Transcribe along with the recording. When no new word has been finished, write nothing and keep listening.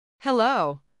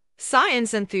Hello,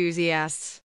 science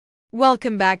enthusiasts.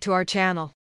 Welcome back to our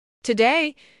channel.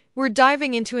 Today, we're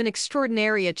diving into an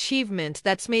extraordinary achievement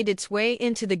that's made its way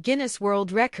into the Guinness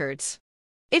World Records.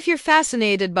 If you're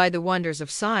fascinated by the wonders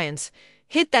of science,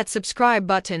 hit that subscribe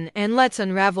button and let's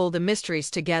unravel the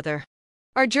mysteries together.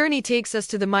 Our journey takes us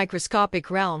to the microscopic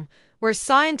realm, where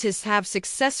scientists have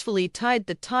successfully tied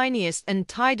the tiniest and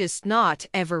tightest knot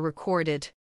ever recorded.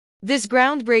 This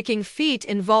groundbreaking feat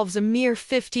involves a mere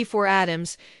 54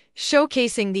 atoms,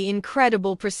 showcasing the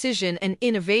incredible precision and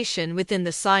innovation within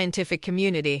the scientific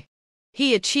community.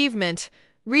 The achievement,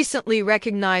 recently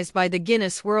recognized by the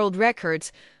Guinness World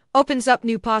Records, opens up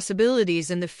new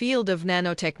possibilities in the field of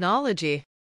nanotechnology.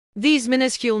 These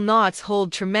minuscule knots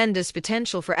hold tremendous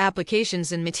potential for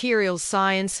applications in materials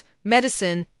science,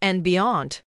 medicine, and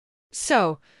beyond.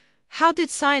 So, how did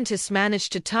scientists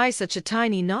manage to tie such a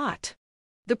tiny knot?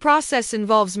 The process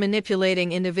involves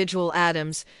manipulating individual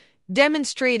atoms,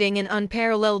 demonstrating an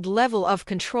unparalleled level of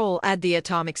control at the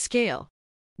atomic scale.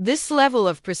 This level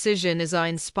of precision is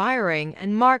inspiring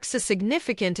and marks a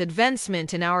significant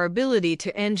advancement in our ability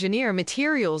to engineer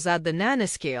materials at the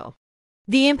nanoscale.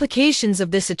 The implications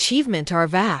of this achievement are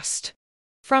vast.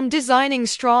 From designing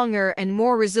stronger and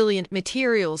more resilient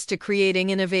materials to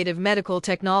creating innovative medical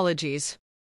technologies,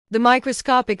 the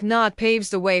microscopic knot paves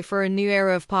the way for a new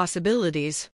era of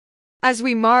possibilities. As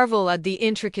we marvel at the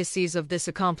intricacies of this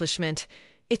accomplishment,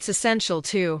 it's essential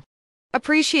to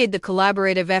appreciate the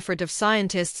collaborative effort of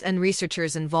scientists and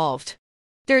researchers involved.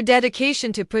 Their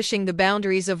dedication to pushing the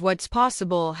boundaries of what's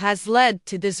possible has led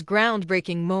to this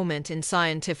groundbreaking moment in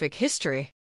scientific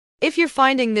history. If you're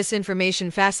finding this information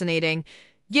fascinating,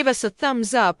 give us a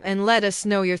thumbs up and let us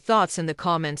know your thoughts in the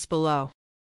comments below.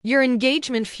 Your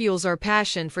engagement fuels our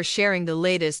passion for sharing the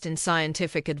latest in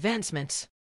scientific advancements.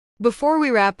 Before we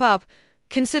wrap up,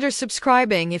 consider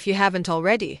subscribing if you haven't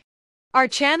already. Our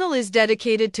channel is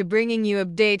dedicated to bringing you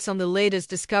updates on the latest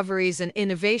discoveries and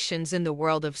innovations in the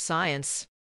world of science.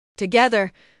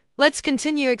 Together, let's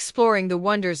continue exploring the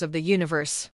wonders of the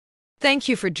universe. Thank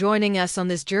you for joining us on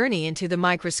this journey into the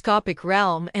microscopic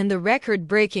realm and the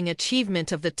record-breaking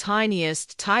achievement of the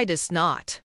tightest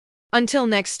knot. Until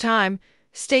next time,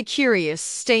 stay curious,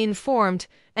 stay informed,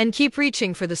 and keep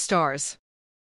reaching for the stars.